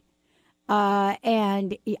me.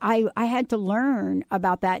 And I had to learn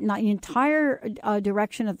about that. And the entire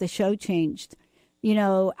direction of the show changed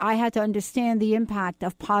I had to understand the impact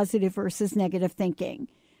of positive versus negative thinking.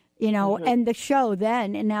 And the show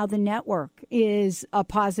then, and now the network is a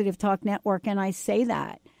positive talk network, and I say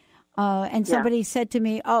that. And somebody said to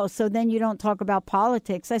me, oh, so then you don't talk about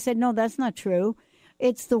politics. I said, no, that's not true.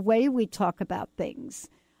 It's the way we talk about things.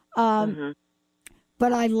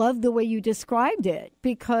 But I love the way you described it,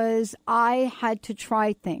 because I had to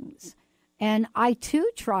try things. And I, too,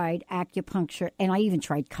 tried acupuncture, and I even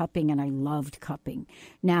tried cupping, and I loved cupping.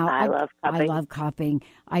 Now, I love cupping.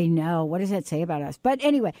 I know. What does that say about us? But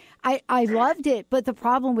anyway, I loved it. But the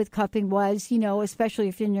problem with cupping was, especially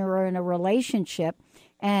if you're in a relationship,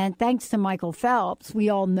 and thanks to Michael Phelps, we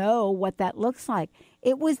all know what that looks like.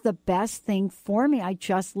 It was the best thing for me. I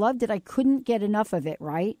just loved it. I couldn't get enough of it,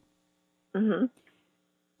 right? Mm-hmm.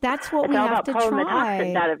 That's what we have to try. It's all about pulling the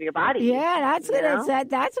toxins out of your body. Yeah, that's what it's.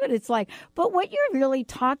 That's what it's like. But what you're really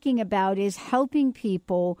talking about is helping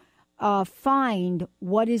people find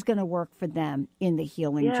what is going to work for them in the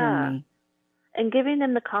healing journey, and giving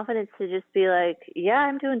them the confidence to just be like, "Yeah,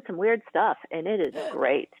 I'm doing some weird stuff, and it is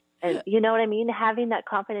great." And you know what I mean? Having that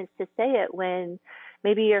confidence to say it when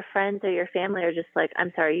maybe your friends or your family are just like,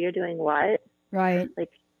 "I'm sorry, you're doing what?" Right. Like.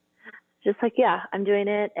 Just like, yeah, I'm doing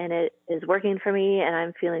it and it is working for me and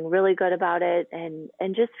I'm feeling really good about it and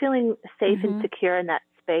just feeling safe and secure in that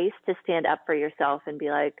space to stand up for yourself and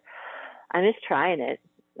be like, I'm just trying it.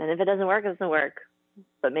 And if it doesn't work, it doesn't work,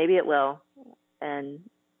 but maybe it will. And,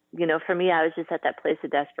 for me, I was just at that place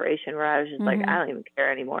of desperation where I was just like, I don't even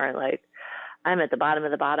care anymore. Like, I'm at the bottom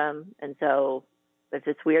of the bottom. And so if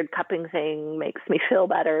this weird cupping thing makes me feel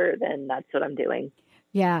better, then that's what I'm doing.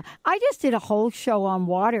 Yeah, I just did a whole show on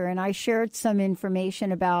water, and I shared some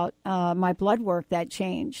information about my blood work that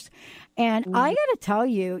changed. And I got to tell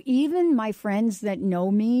you, even my friends that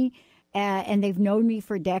know me, and they've known me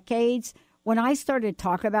for decades, when I started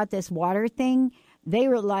talking about this water thing, they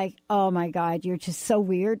were like, oh, my God, you're just so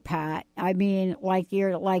weird, Pat. I mean,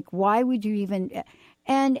 you're like, why would you even?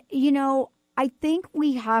 And, I think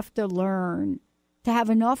we have to learn to have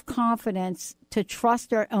enough confidence to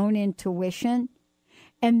trust our own intuition.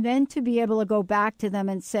 And then to be able to go back to them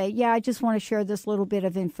and say, yeah, I just want to share this little bit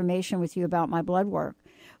of information with you about my blood work.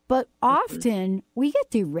 But often we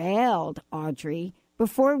get derailed, Audrey,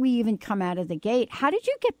 before we even come out of the gate. How did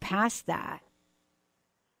you get past that?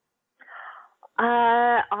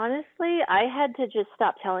 Honestly, I had to just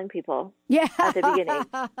stop telling people at the beginning.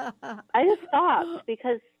 I just stopped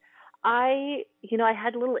because I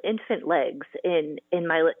had little infant legs in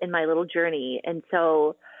my little journey. And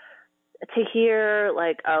so to hear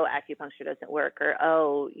like, oh, acupuncture doesn't work, or,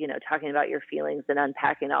 oh, talking about your feelings and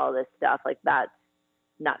unpacking all this stuff, like that's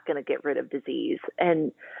not going to get rid of disease.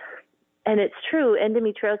 And it's true,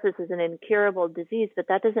 endometriosis is an incurable disease, but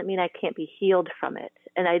that doesn't mean I can't be healed from it.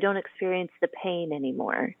 And I don't experience the pain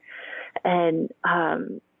anymore. And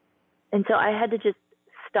so I had to just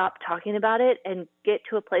stop talking about it and get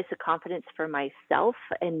to a place of confidence for myself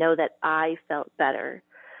and know that I felt better.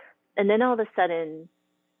 And then all of a sudden,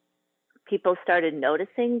 people started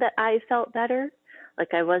noticing that I felt better.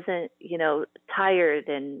 Like I wasn't, tired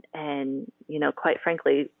and quite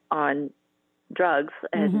frankly, on drugs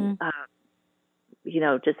and,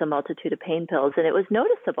 just a multitude of pain pills. And it was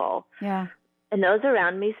noticeable. Yeah. And those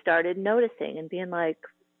around me started noticing and being like,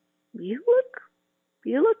 you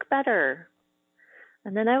look better.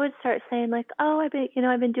 And then I would start saying like, oh, I've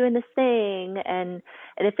been doing this thing. And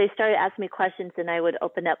if they started asking me questions, then I would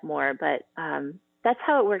open up more. But, that's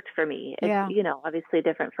how it worked for me. It's, obviously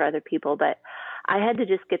different for other people, but I had to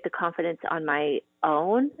just get the confidence on my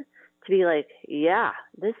own to be like,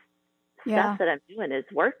 this stuff that I'm doing is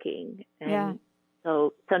working. And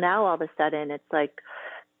so now all of a sudden it's like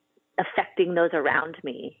affecting those around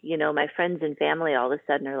me. My friends and family all of a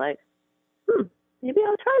sudden are like, maybe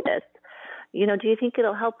I'll try this. Do you think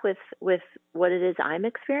it'll help with what it is I'm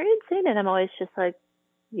experiencing? And I'm always just like,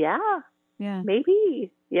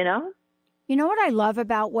 maybe, You know what I love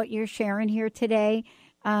about what you're sharing here today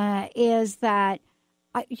is that,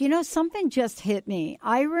 something just hit me.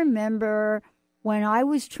 I remember when I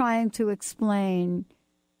was trying to explain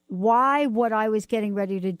why what I was getting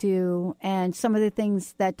ready to do and some of the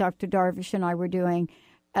things that Dr. Darvish and I were doing,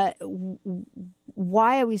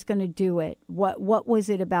 why I was going to do it. What was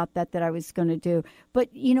it about that I was going to do? But,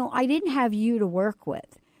 I didn't have you to work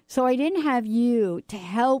with. So I didn't have you to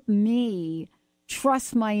help me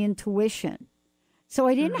trust my intuition. So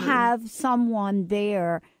I didn't have someone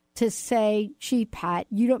there to say, gee, Pat,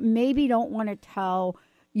 you don't want to tell,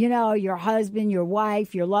 your husband, your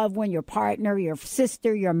wife, your loved one, your partner, your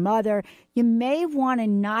sister, your mother. You may want to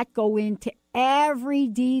not go into every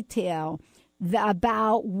detail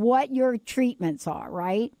about what your treatments are,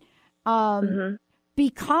 right?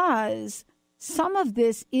 Because some of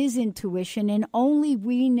this is intuition, and only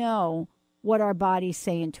we know what our body's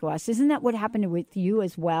saying to us. Isn't that what happened with you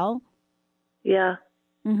as well? Yeah.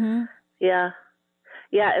 Yeah.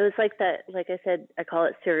 Yeah, it was like that. Like I said, I call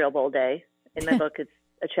it cereal bowl day. In my book, it's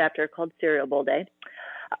a chapter called Cereal Bowl Day.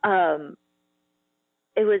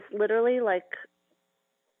 It was literally like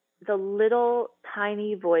the little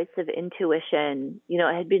tiny voice of intuition. You know,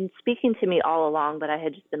 it had been speaking to me all along, but I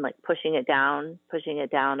had just been like pushing it down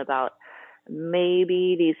about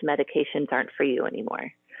maybe these medications aren't for you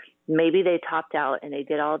anymore. Maybe they topped out and they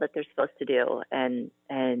did all that they're supposed to do, and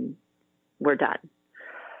we're done.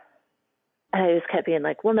 And I just kept being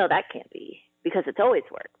like, well, no, that can't be, because it's always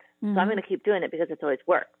worked. So I'm going to keep doing it because it's always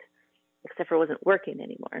worked, except for it wasn't working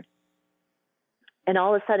anymore. And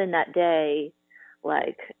all of a sudden that day,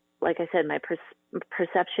 like I said, my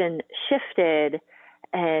perception shifted,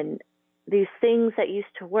 and these things that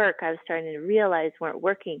used to work, I was starting to realize weren't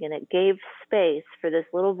working, and it gave space for this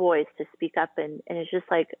little voice to speak up. And it's just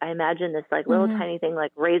like, I imagine this like little tiny thing,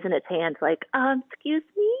 like raising its hands, like, excuse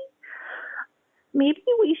me, maybe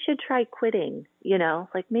we should try quitting, you know,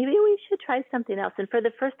 like maybe we should try something else. And for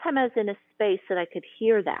the first time, I was in a space that I could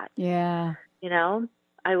hear that. Yeah. You know,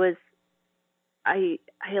 I like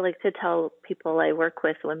to tell people I work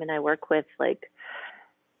with, women I work with, like,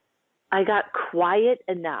 I got quiet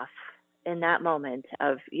enough in that moment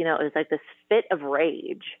of, you know, it was like this fit of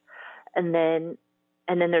rage, and then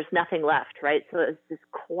there's nothing left, right? So it was this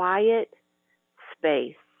quiet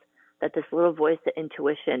space that this little voice of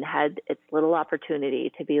intuition had its little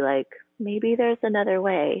opportunity to be like, maybe there's another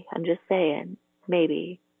way. I'm just saying,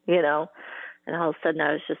 maybe, you know? And all of a sudden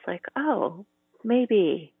I was just like, oh,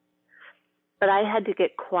 maybe. But I had to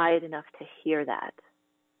get quiet enough to hear that.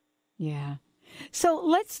 Yeah. So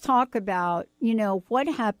let's talk about, you know, what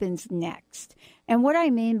happens next. And what I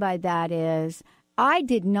mean by that is I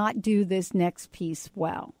did not do this next piece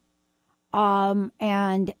well.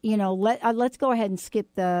 And, you know, let's go ahead and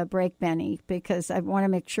skip the break, Benny, because I want to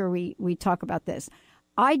make sure we talk about this.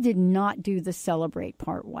 I did not do the celebrate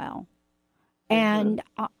part well. And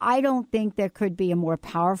I don't think there could be a more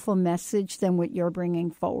powerful message than what you're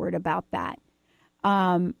bringing forward about that.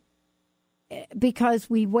 Because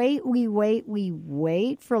we wait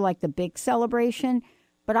for like the big celebration,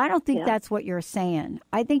 but I don't think that's what you're saying.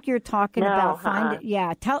 I think you're talking about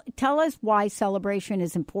tell us why celebration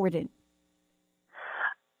is important.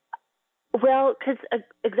 Well, because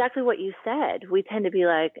exactly what you said, we tend to be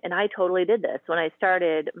like, and I totally did this when I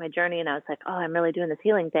started my journey, and I was like, oh, I'm really doing this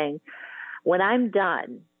healing thing. When I'm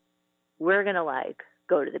done, we're going to like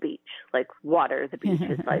go to the beach, like water. The beach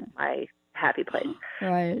is like my happy place.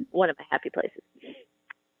 Right. One of my happy places.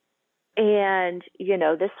 And, you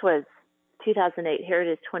know, this was 2008. Here it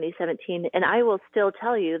is 2017. And I will still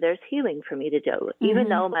tell you there's healing for me to do. Even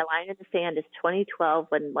though my line in the sand is 2012,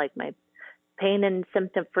 when like my pain and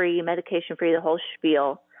symptom free, medication free, the whole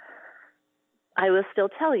spiel, I will still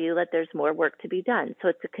tell you that there's more work to be done. So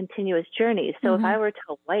it's a continuous journey. So if I were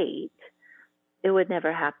to wait, it would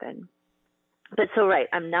never happen. But so, right,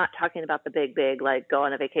 I'm not talking about the big, like go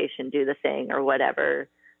on a vacation, do the thing or whatever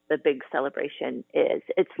the big celebration is.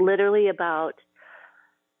 It's literally about,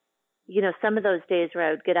 you know, some of those days where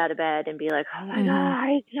I would get out of bed and be like, oh my God,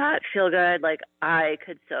 I do not feel good. Like I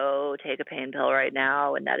could so take a pain pill right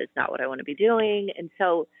now, and that is not what I want to be doing. And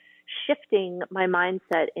so shifting my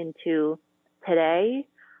mindset into today,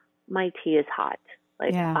 my tea is hot.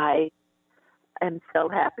 Like I am so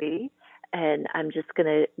happy. And I'm just going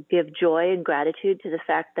to give joy and gratitude to the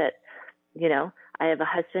fact that, you know, I have a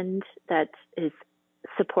husband that is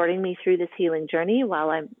supporting me through this healing journey while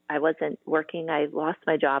I wasn't working. I lost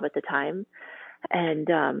my job at the time. And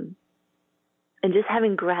just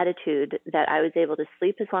having gratitude that I was able to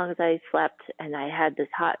sleep as long as I slept, and I had this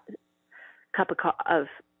hot cup of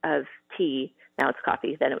tea. Now it's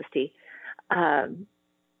coffee, then it was tea,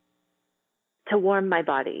 to warm my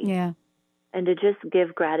body. Yeah. And to just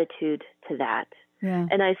give gratitude to that. Yeah.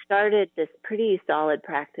 And I started this pretty solid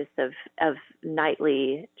practice of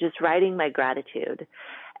nightly just writing my gratitude.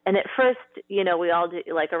 And at first, you know, we all do,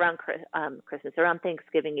 like around Christmas, around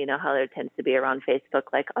Thanksgiving, you know how there tends to be around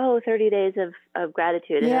Facebook, like, 30 days of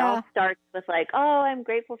gratitude. And it all starts with like, I'm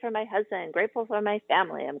grateful for my husband, grateful for my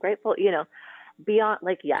family. I'm grateful, you know, beyond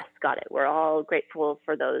like, yes, got it. We're all grateful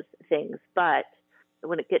for those things. But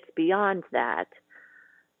when it gets beyond that,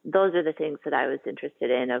 those are the things that I was interested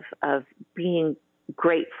in, of being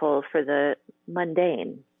grateful for the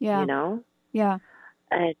mundane, you know? Yeah.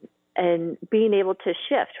 And and being able to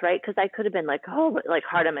shift, right? Because I could have been like,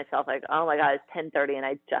 hard on myself, like, oh my God, it's 10:30 and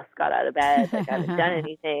I just got out of bed, like I haven't done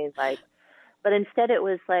anything, like. But instead, it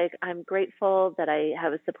was like, I'm grateful that I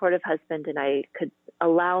have a supportive husband and I could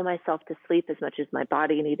allow myself to sleep as much as my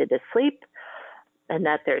body needed to sleep, and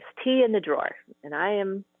that there's tea in the drawer, and I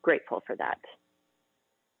am grateful for that.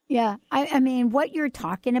 Yeah, I mean, what you're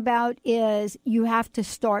talking about is you have to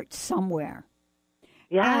start somewhere.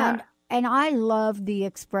 Yeah. And I love the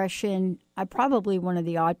expression, I'm probably one of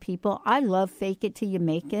the odd people, I love fake it till you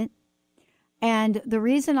make it. And the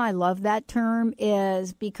reason I love that term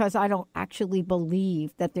is because I don't actually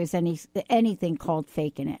believe that there's anything called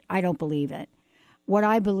faking it. I don't believe it. What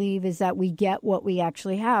I believe is that we get what we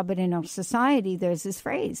actually have. But in our society, there's this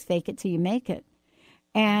phrase, fake it till you make it.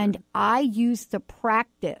 And I used to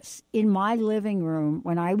practice in my living room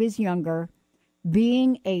when I was younger,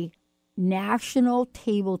 being a national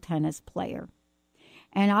table tennis player.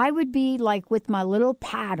 And I would be like with my little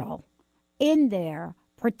paddle in there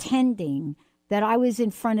pretending that I was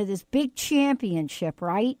in front of this big championship,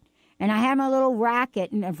 right? And I had my little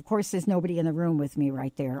racket. And, of course, there's nobody in the room with me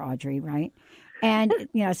right there, Audrey, right? And,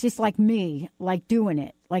 it's just like me, like doing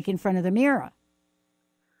it, like in front of the mirror.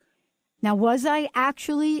 Now, was I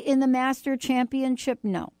actually in the Master Championship?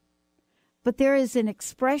 No. But there is an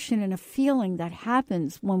expression and a feeling that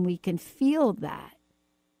happens when we can feel that,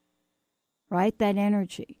 right? That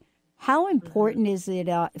energy. How important is it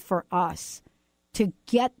for us to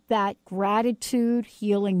get that gratitude,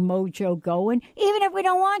 healing mojo going, even if we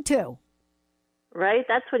don't want to? Right?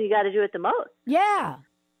 That's when you got to do it the most. Yeah.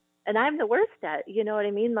 And I'm the worst at, you know what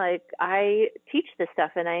I mean? Like, I teach this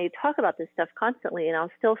stuff and I talk about this stuff constantly, and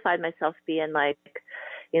I'll still find myself being like,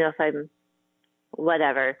 if I'm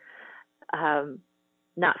whatever,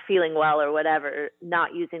 not feeling well or whatever,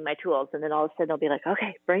 not using my tools. And then all of a sudden I'll be like,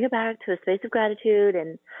 okay, bring it back to a space of gratitude,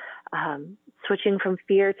 and switching from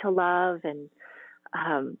fear to love. And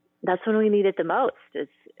that's when we need it the most is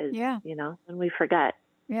when we forget.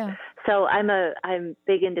 Yeah. So I'm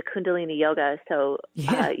big into Kundalini yoga. So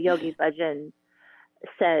Yogi Bhajan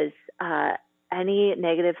says any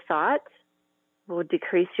negative thought will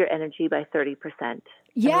decrease your energy by 30%. Yes.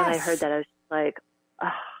 And when I heard that, I was like, oh,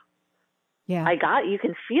 yeah, you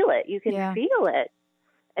can feel it. You can feel it.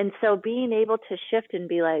 And so being able to shift and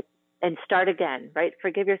be like, and start again, right?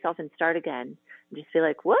 Forgive yourself and start again. And just be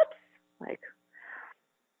like, whoops, like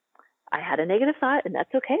I had a negative thought and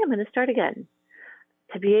that's okay. I'm going to start again.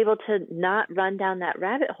 To be able to not run down that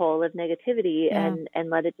rabbit hole of negativity and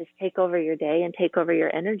let it just take over your day and take over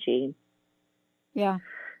your energy. Yeah.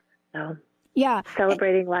 So, yeah.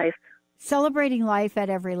 Celebrating life. Celebrating life at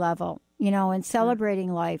every level, and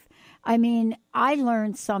celebrating life. I mean, I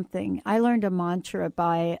learned something. I learned a mantra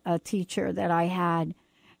by a teacher that I had.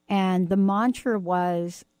 And the mantra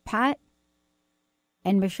was, Pat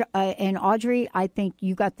and Michelle, and Audrey, I think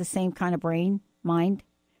you got the same kind of mind.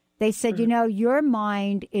 They said, your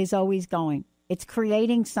mind is always going. It's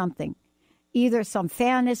creating something, either some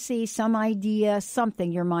fantasy, some idea,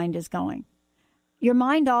 something your mind is going. Your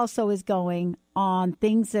mind also is going on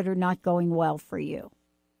things that are not going well for you.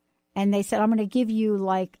 And they said, I'm going to give you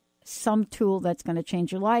like some tool that's going to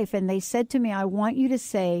change your life. And they said to me, I want you to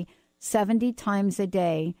say 70 times a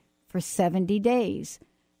day for 70 days.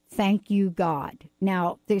 Thank you, God.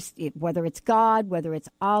 Now, whether it's God, whether it's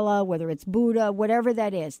Allah, whether it's Buddha, whatever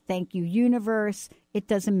that is, thank you, universe, it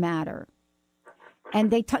doesn't matter.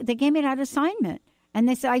 And they gave me that assignment. And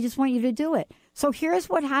they said, I just want you to do it. So here's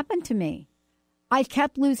what happened to me. I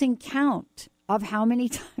kept losing count of how many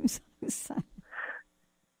times I said.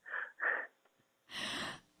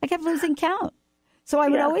 I kept losing count. So I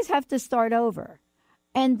would always have to start over.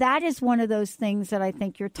 And that is one of those things that I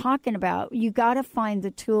think you're talking about. You got to find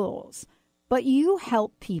the tools, but you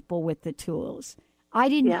help people with the tools. I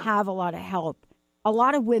didn't have a lot of help. A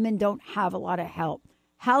lot of women don't have a lot of help.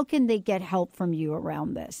 How can they get help from you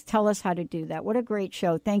around this? Tell us how to do that. What a great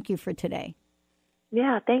show. Thank you for today.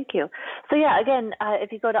 Yeah, thank you. So again,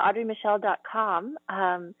 if you go to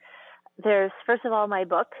audreymichel.com, there's, first of all, my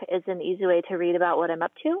book is an easy way to read about what I'm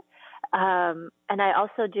up to. And I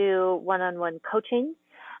also do one-on-one coaching.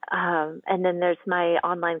 And then there's my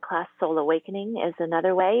online class, Soul Awakening, is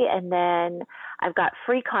another way. And then I've got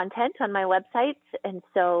free content on my website. And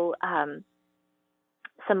so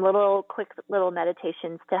some quick little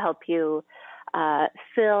meditations to help you not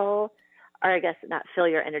fill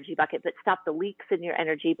your energy bucket, but stop the leaks in your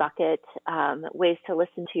energy bucket, ways to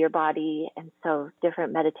listen to your body. And so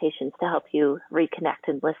different meditations to help you reconnect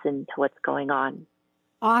and listen to what's going on.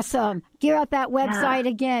 Awesome. Gear up that website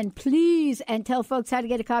again, please, and tell folks how to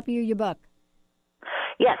get a copy of your book.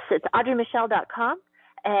 Yes, it's audreymichel.com.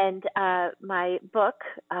 And my book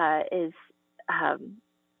is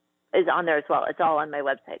on there as well. It's all on my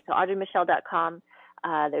website. So audreymichel.com.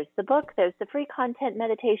 There's the book, there's the free content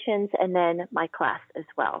meditations, and then my class as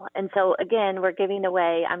well. And so again,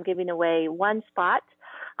 I'm giving away one spot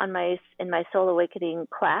in my Soul Awakening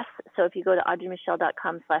class. So if you go to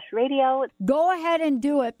audreymichel.com/radio. Go ahead and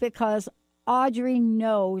do it, because Audrey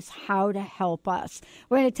knows how to help us.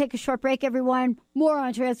 We're going to take a short break, everyone. More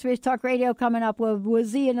on Transformation Talk Radio coming up. We'll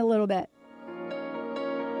see you in a little bit.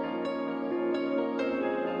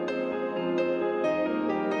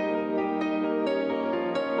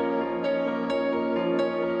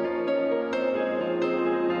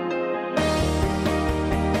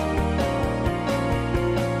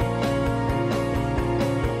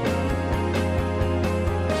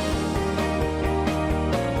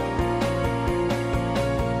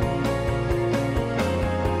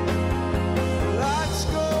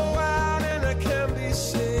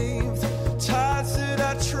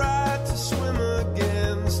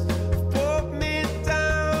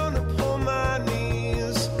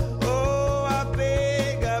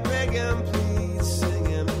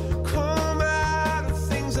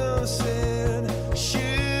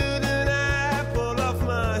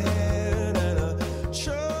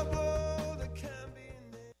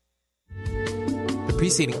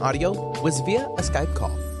 Preceding audio was via a Skype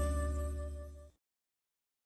call.